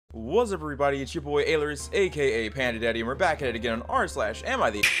What's up everybody, it's your boy Ailurus, aka Panda Daddy, and we're back at it again on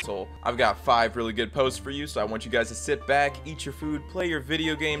r/AmITheA. I've got 5 really good posts for you, so I want you guys to sit back, eat your food, play your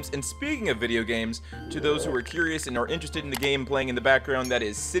video games, and speaking of video games, to those who are curious and are interested in the game playing in the background, that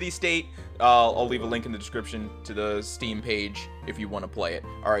is City State. I'll leave a link in the description to the Steam page if you want to play it.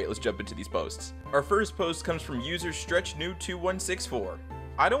 Alright, let's jump into these posts. Our first post comes from user StretchNew2164.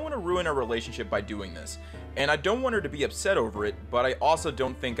 I don't want to ruin our relationship by doing this, and I don't want her to be upset over it, but I also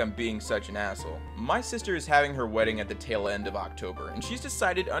don't think I'm being such an asshole. My sister is having her wedding at the tail end of October, and she's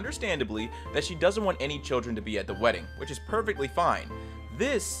decided, understandably, that she doesn't want any children to be at the wedding, which is perfectly fine.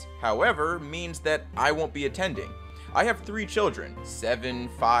 This, however, means that I won't be attending. I have 3 children, 7,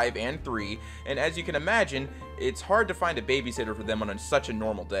 5, and 3, and as you can imagine, it's hard to find a babysitter for them on such a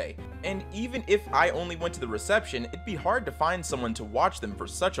normal day. And even if I only went to the reception, it'd be hard to find someone to watch them for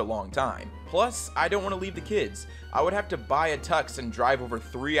such a long time. Plus, I don't want to leave the kids. I would have to buy a tux and drive over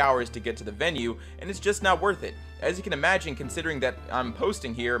 3 hours to get to the venue, and it's just not worth it. As you can imagine, considering that I'm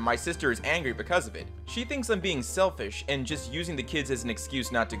posting here, my sister is angry because of it. She thinks I'm being selfish and just using the kids as an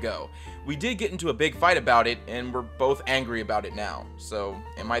excuse not to go. We did get into a big fight about it, and we're both angry about it now. So,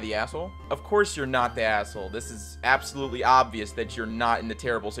 am I the asshole? Of course you're not the asshole. This is absolutely obvious that you're not in a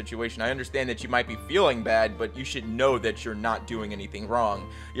terrible situation. I understand that you might be feeling bad, but you should know that you're not doing anything wrong.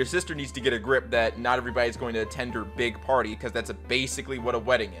 Your sister needs to get a grip that not everybody's going to attend her big party, because that's basically what a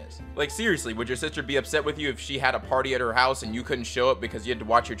wedding is. Like, seriously, would your sister be upset with you if she had a party at her house and you couldn't show up because you had to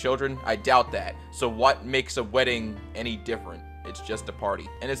watch your children? I doubt that. So what makes a wedding any different? It's just a party.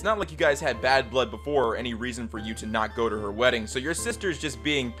 And it's not like you guys had bad blood before or any reason for you to not go to her wedding, so your sister's just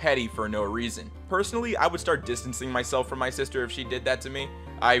being petty for no reason. Personally, I would start distancing myself from my sister if she did that to me.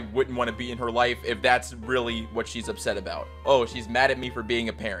 I wouldn't want to be in her life if that's really what she's upset about. Oh, she's mad at me for being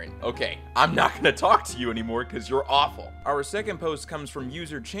a parent. Okay, I'm not gonna talk to you anymore because you're awful. Our second post comes from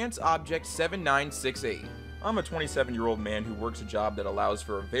user ChanceObject7968. I'm a 27-year-old man who works a job that allows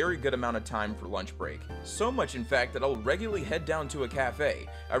for a very good amount of time for lunch break. So much, in fact, that I'll regularly head down to a cafe.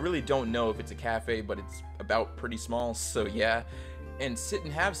 I really don't know if it's a cafe, but it's about pretty small, so yeah. And sit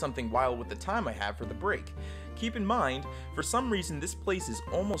and have something while with the time I have for the break. Keep in mind, for some reason this place is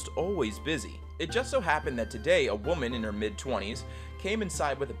almost always busy. It just so happened that today a woman in her mid-20s came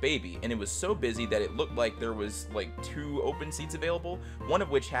inside with a baby, and it was so busy that it looked like there was like 2 open seats available, one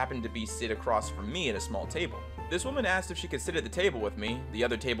of which happened to be sit across from me at a small table. This woman asked if she could sit at the table with me. The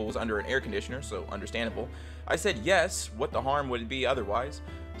other table was under an air conditioner, so understandable. I said yes, what the harm would it be otherwise?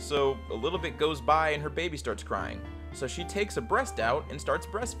 So a little bit goes by and her baby starts crying. So she takes a breast out and starts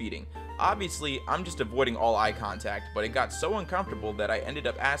breastfeeding. Obviously, I'm just avoiding all eye contact, but it got so uncomfortable that I ended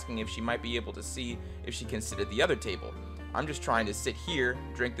up asking if she might be able to see if she can sit at the other table. I'm just trying to sit here,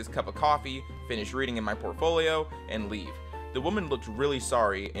 drink this cup of coffee, finish reading in my portfolio, and leave. The woman looked really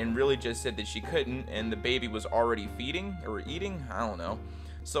sorry and really just said that she couldn't and the baby was already feeding or eating, I don't know.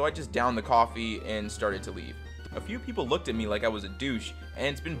 So I just downed the coffee and started to leave. A few people looked at me like I was a douche, and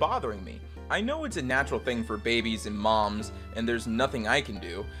it's been bothering me. I know it's a natural thing for babies and moms, and there's nothing I can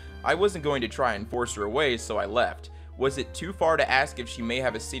do. I wasn't going to try and force her away, so I left. Was it too far to ask if she may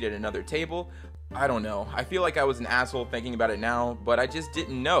have a seat at another table? I don't know. I feel like I was an asshole thinking about it now, but I just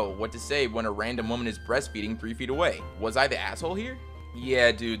didn't know what to say when a random woman is breastfeeding 3 feet away. Was I the asshole here?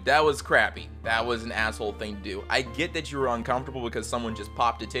 Yeah, dude, that was crappy. That was an asshole thing to do. I get that you were uncomfortable because someone just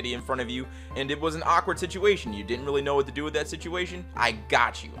popped a titty in front of you, and it was an awkward situation. You didn't really know what to do with that situation. I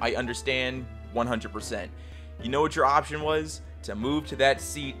got you. I understand 100%. You know what your option was? To move to that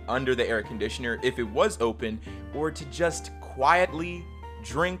seat under the air conditioner if it was open, or to just quietly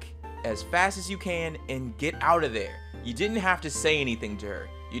drink as fast as you can and get out of there. You didn't have to say anything to her.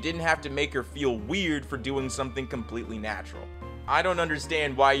 You didn't have to make her feel weird for doing something completely natural. I don't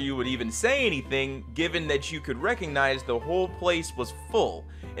understand why you would even say anything, given that you could recognize the whole place was full,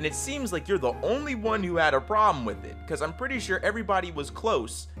 and it seems like you're the only one who had a problem with it, because I'm pretty sure everybody was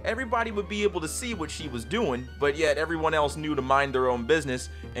close. Everybody would be able to see what she was doing, but yet everyone else knew to mind their own business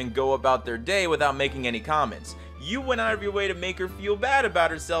and go about their day without making any comments. You went out of your way to make her feel bad about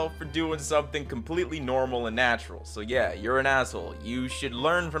herself for doing something completely normal and natural. So yeah, you're an asshole. You should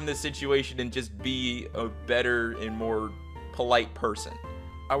learn from this situation and just be a better and more polite person.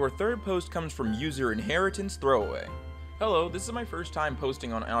 Our third post comes from user Inheritance Throwaway. Hello, this is my first time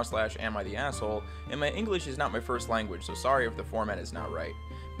posting on r/AmITheA, and my English is not my first language, so sorry if the format is not right.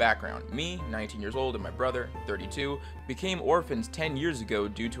 Background: me, 19 years old, and my brother, 32, became orphans 10 years ago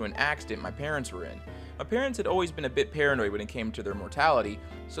due to an accident my parents were in. My parents had always been a bit paranoid when it came to their mortality,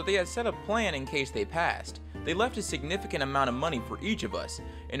 so they had set a plan in case they passed. They left a significant amount of money for each of us,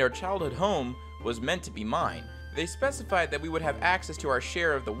 and our childhood home was meant to be mine. They specified that we would have access to our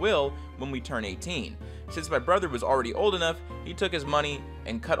share of the will when we turn 18. Since my brother was already old enough, he took his money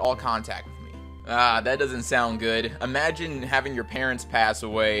and cut all contact with me. That doesn't sound good. Imagine having your parents pass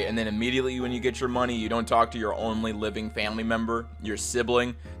away and then immediately when you get your money, you don't talk to your only living family member, your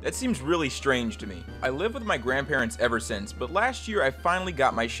sibling. That seems really strange to me. I lived with my grandparents ever since, but last year I finally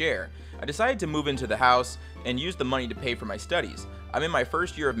got my share. I decided to move into the house and use the money to pay for my studies. I'm in my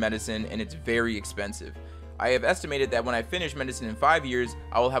first year of medicine and it's very expensive. I have estimated that when I finish medicine in 5 years,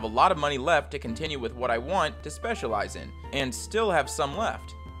 I will have a lot of money left to continue with what I want to specialize in, and still have some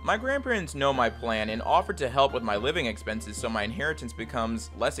left. My grandparents know my plan and offered to help with my living expenses so my inheritance becomes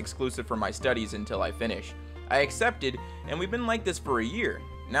less exclusive for my studies until I finish. I accepted, and we've been like this for a year.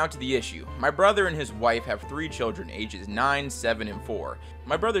 Now to the issue. My brother and his wife have 3 children, ages 9, 7, and 4.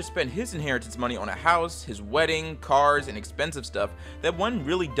 My brother spent his inheritance money on a house, his wedding, cars, and expensive stuff that one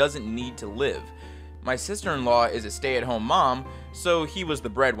really doesn't need to live. My sister-in-law is a stay-at-home mom, so he was the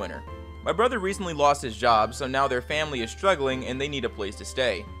breadwinner. My brother recently lost his job, so now their family is struggling and they need a place to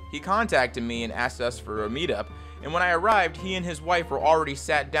stay. He contacted me and asked us for a meetup, and when I arrived, he and his wife were already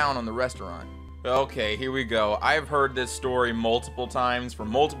sat down on the restaurant. Okay, here we go. I've heard this story multiple times from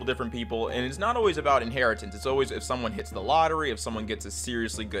multiple different people, and it's not always about inheritance. It's always if someone hits the lottery, if someone gets a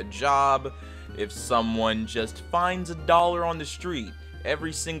seriously good job, if someone just finds $1 on the street.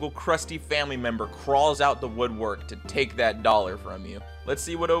 Every single crusty family member crawls out the woodwork to take that $1 from you. Let's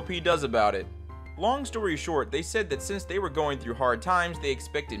see what OP does about it. Long story short, they said that since they were going through hard times, they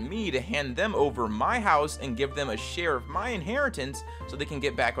expected me to hand them over my house and give them a share of my inheritance so they can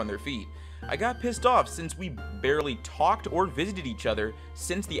get back on their feet. I got pissed off since we barely talked or visited each other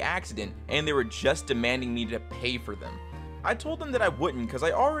since the accident, and they were just demanding me to pay for them. I told them that I wouldn't because I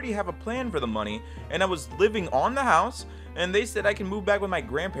already have a plan for the money and I was living on the house, and they said I can move back with my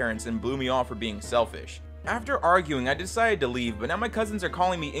grandparents and blew me off for being selfish. After arguing, I decided to leave, but now my cousins are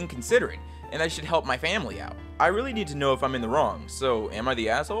calling me inconsiderate and I should help my family out. I really need to know if I'm in the wrong, so am I the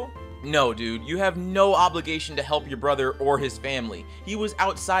asshole? No, dude, you have no obligation to help your brother or his family. He was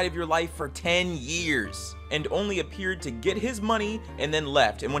outside of your life for 10 years and only appeared to get his money and then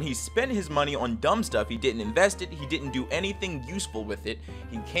left. And when he spent his money on dumb stuff, he didn't invest it, he didn't do anything useful with it.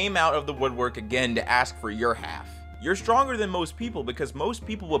 He came out of the woodwork again to ask for your half. You're stronger than most people because most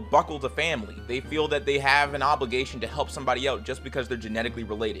people will buckle to family. They feel that they have an obligation to help somebody out just because they're genetically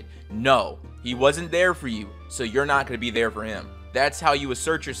related. No, he wasn't there for you, so you're not going to be there for him. That's how you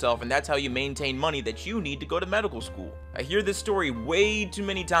assert yourself, and that's how you maintain money that you need to go to medical school. I hear this story way too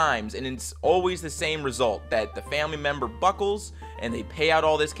many times, and it's always the same result, that the family member buckles, and they pay out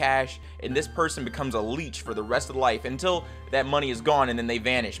all this cash, and this person becomes a leech for the rest of life until that money is gone, and then they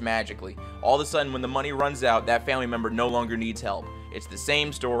vanish magically. All of a sudden, when the money runs out, that family member no longer needs help. It's the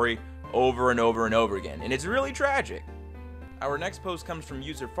same story over and over and over again, and it's really tragic. Our next post comes from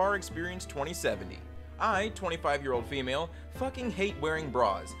user FarExperience2070. I, 25-year-old female, fucking hate wearing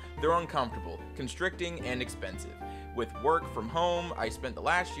bras. They're uncomfortable, constricting, and expensive. With work from home, I spent the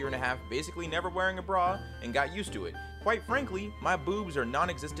last year and a half basically never wearing a bra and got used to it. Quite frankly, my boobs are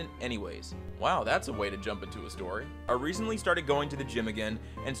non-existent anyways. Wow, that's a way to jump into a story. I recently started going to the gym again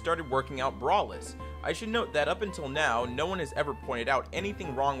and started working out braless. I should note that up until now, no one has ever pointed out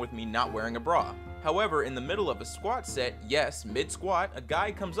anything wrong with me not wearing a bra. However, in the middle of a squat set, yes, mid-squat, a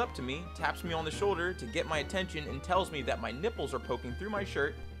guy comes up to me, taps me on the shoulder to get my attention and tells me that my nipples are poking through my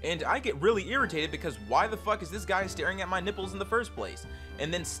shirt, and I get really irritated because why the fuck is this guy staring at my nipples in the first place?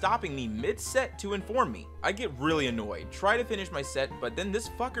 And then stopping me mid-set to inform me. I get really annoyed, try to finish my set, but then this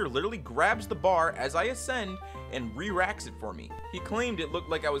fucker literally grabs the bar as I ascend and re-racks it for me. He claimed it looked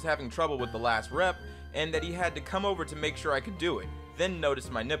like I was having trouble with the last rep, and that he had to come over to make sure I could do it, then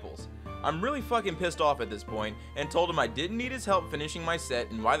noticed my nipples. I'm really fucking pissed off at this point and told him I didn't need his help finishing my set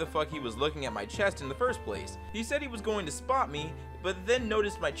and why the fuck he was looking at my chest in the first place. He said he was going to spot me, but then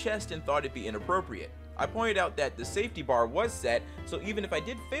noticed my chest and thought it'd be inappropriate. I pointed out that the safety bar was set, so even if I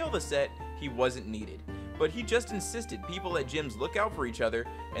did fail the set, he wasn't needed. But he just insisted people at gyms look out for each other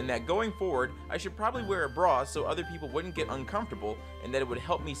and that going forward, I should probably wear a bra so other people wouldn't get uncomfortable and that it would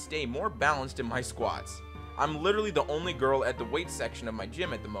help me stay more balanced in my squats. I'm literally the only girl at the weight section of my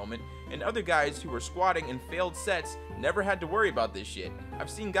gym at the moment, and other guys who were squatting and failed sets never had to worry about this shit.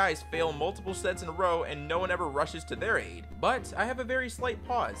 I've seen guys fail multiple sets in a row and no one ever rushes to their aid. But I have a very slight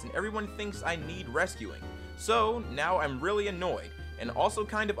pause and everyone thinks I need rescuing. So now I'm really annoyed and also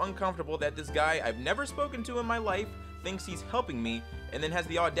kind of uncomfortable that this guy I've never spoken to in my life thinks he's helping me and then has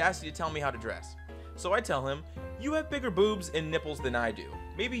the audacity to tell me how to dress. So I tell him, you have bigger boobs and nipples than I do.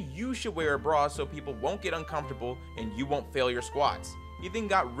 Maybe you should wear a bra so people won't get uncomfortable and you won't fail your squats. He then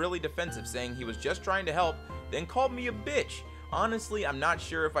got really defensive, saying he was just trying to help then called me a bitch. Honestly, I'm not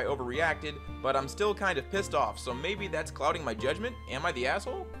sure if I overreacted, but I'm still kind of pissed off, so maybe that's clouding my judgment? Am I the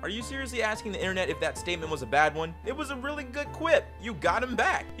asshole? Are you seriously asking the internet if that statement was a bad one? It was a really good quip. You got him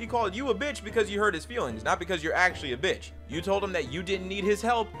back. He called you a bitch because you hurt his feelings, not because you're actually a bitch. You told him that you didn't need his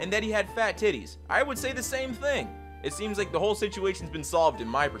help and that he had fat titties. I would say the same thing. It seems like the whole situation's been solved in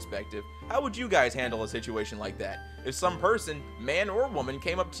my perspective. How would you guys handle a situation like that? If some person, man or woman,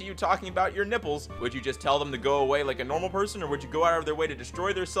 came up to you talking about your nipples, would you just tell them to go away like a normal person, or would you go out of their way to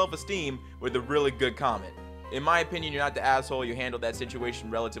destroy their self-esteem with a really good comment? In my opinion, you're not the asshole. You handled that situation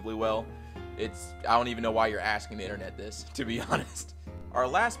relatively well. I don't even know why you're asking the internet this, to be honest. Our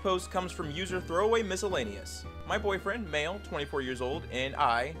last post comes from user Throwaway Miscellaneous. My boyfriend, male, 24 years old, and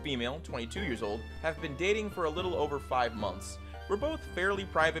I, female, 22 years old, have been dating for a little over 5 months. We're both fairly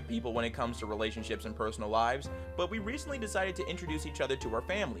private people when it comes to relationships and personal lives, but we recently decided to introduce each other to our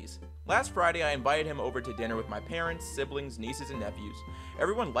families. Last Friday, I invited him over to dinner with my parents, siblings, nieces, and nephews.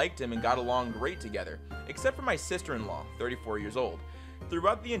 Everyone liked him and got along great together, except for my sister-in-law, 34 years old.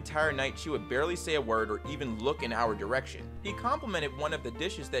 Throughout the entire night, she would barely say a word or even look in our direction. He complimented one of the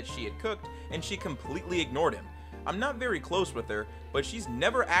dishes that she had cooked, and she completely ignored him. I'm not very close with her, but she's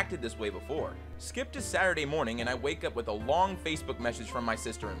never acted this way before. Skip to Saturday morning, and I wake up with a long Facebook message from my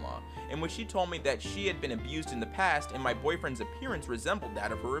sister-in-law, in which she told me that she had been abused in the past and my boyfriend's appearance resembled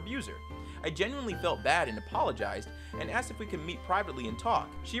that of her abuser. I genuinely felt bad and apologized, and asked if we could meet privately and talk.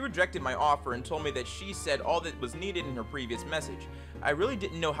 She rejected my offer and told me that she said all that was needed in her previous message. I really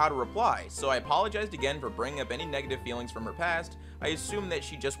didn't know how to reply, so I apologized again for bringing up any negative feelings from her past. I assumed that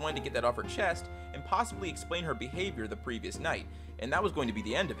she just wanted to get that off her chest and possibly explain her behavior the previous night, and that was going to be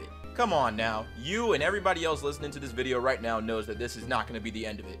the end of it. Come on now, you and everybody else listening to this video right now knows that this is not going to be the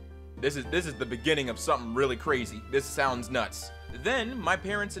end of it. This is the beginning of something really crazy. This sounds nuts. Then, my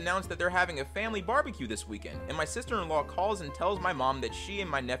parents announced that they're having a family barbecue this weekend, and my sister-in-law calls and tells my mom that she and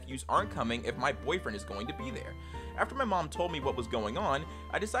my nephews aren't coming if my boyfriend is going to be there. After my mom told me what was going on,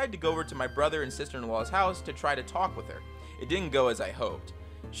 I decided to go over to my brother and sister-in-law's house to try to talk with her. It didn't go as I hoped.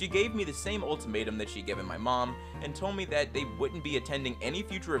 She gave me the same ultimatum that she'd given my mom, and told me that they wouldn't be attending any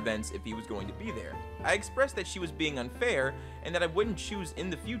future events if he was going to be there. I expressed that she was being unfair, and that I wouldn't choose in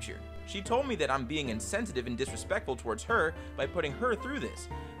the future. She told me that I'm being insensitive and disrespectful towards her by putting her through this,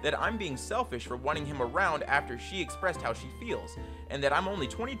 that I'm being selfish for wanting him around after she expressed how she feels, and that I'm only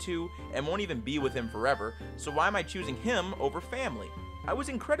 22 and won't even be with him forever, so why am I choosing him over family? I was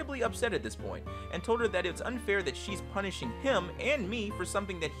incredibly upset at this point, and told her that it's unfair that she's punishing him and me for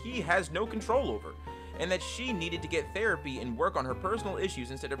something that he has no control over, and that she needed to get therapy and work on her personal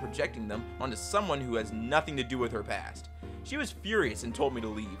issues instead of projecting them onto someone who has nothing to do with her past. She was furious and told me to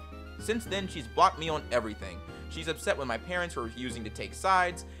leave. Since then, she's blocked me on everything. She's upset with my parents for refusing to take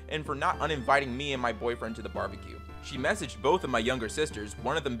sides, and for not uninviting me and my boyfriend to the barbecue. She messaged both of my younger sisters,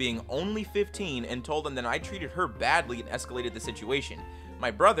 one of them being only 15, and told them that I treated her badly and escalated the situation. My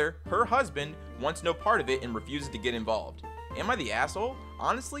brother, her husband, wants no part of it and refuses to get involved. Am I the asshole?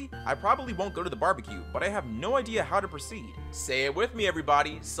 Honestly, I probably won't go to the barbecue, but I have no idea how to proceed. Say it with me,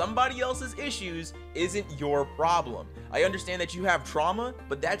 everybody. Somebody else's issues isn't your problem. I understand that you have trauma,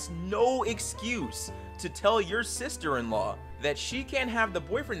 but that's no excuse to tell your sister-in-law that she can't have the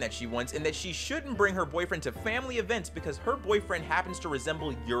boyfriend that she wants and that she shouldn't bring her boyfriend to family events because her boyfriend happens to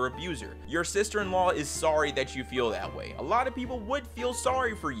resemble your abuser. Your sister-in-law is sorry that you feel that way. A lot of people would feel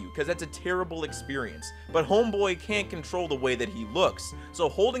sorry for you because that's a terrible experience, but homeboy can't control the way that he looks, so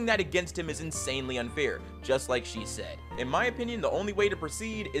holding that against him is insanely unfair, just like she said. In my opinion, the only way to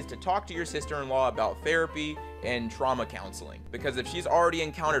proceed is to talk to your sister-in-law about therapy and trauma counseling, because if she's already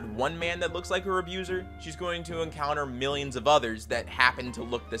encountered one man that looks like her abuser, she's going to encounter millions of others that happen to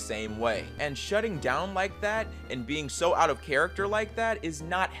look the same way. And shutting down like that and being so out of character like that is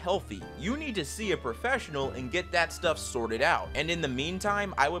not healthy. You need to see a professional and get that stuff sorted out. And in the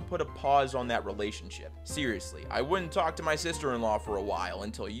meantime, I would put a pause on that relationship. Seriously, I wouldn't talk to my sister-in-law for a while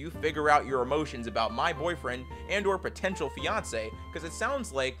until you figure out your emotions about my boyfriend and or potential fiance, because it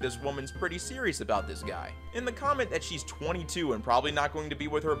sounds like this woman's pretty serious about this guy. In the comment that she's 22 and probably not going to be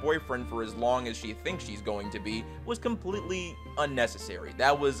with her boyfriend for as long as she thinks she's going to be was completely unnecessary.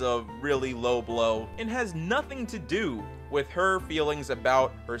 That was a really low blow and has nothing to do with her feelings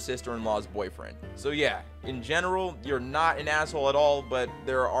about her sister-in-law's boyfriend. So yeah, in general, you're not an asshole at all, but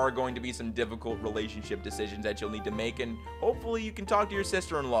there are going to be some difficult relationship decisions that you'll need to make, and hopefully you can talk to your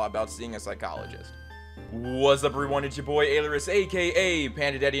sister-in-law about seeing a psychologist. What's up everyone, it's your boy Ailurus, aka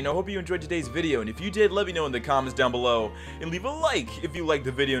Panda Daddy, and I hope you enjoyed today's video, and if you did, let me know in the comments down below, and leave a like if you liked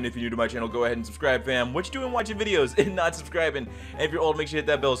the video, and if you're new to my channel, go ahead and subscribe fam. What you doing watching videos and not subscribing? And if you're old, make sure you hit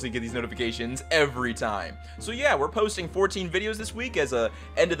that bell so you get these notifications every time. So yeah, we're posting 14 videos this week as a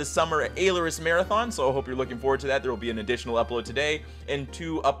end of the summer Ailurus marathon, so I hope you're looking forward to that. There will be an additional upload today, and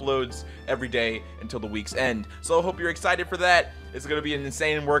 2 uploads every day until the week's end. So I hope you're excited for that. It's going to be an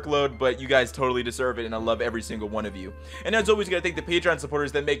insane workload, but you guys totally deserve it, and I love every single one of you. And as always, gotta thank the Patreon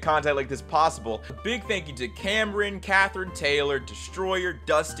supporters that make content like this possible. A big thank you to Cameron, Catherine, Taylor, Destroyer,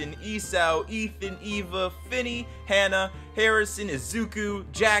 Dustin, Esau, Ethan, Eva, Finney, Hannah, Harrison, Izuku,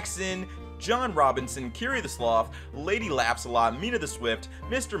 Jackson, John Robinson, Kiri the Sloth, Lady Laughs a Lot, Mina the Swift,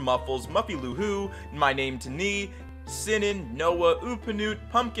 Mr. Muffles, Muffy Luhu, My Name Tani, Sinan, Noah, Upanut,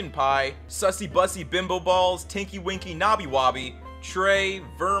 Pumpkin Pie, Sussy Bussy Bimbo Balls, Tinky Winky Nobby Wobby, Trey,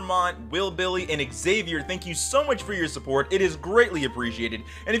 Vermont, Will Billy, and Xavier. Thank you so much for your support. It is greatly appreciated.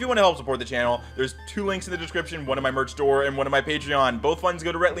 And if you want to help support the channel, there's 2 links in the description, one in my merch store and one in my Patreon. Both funds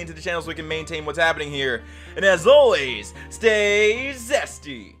go directly into the channel so we can maintain what's happening here. And as always, stay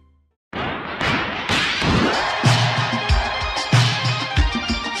zesty.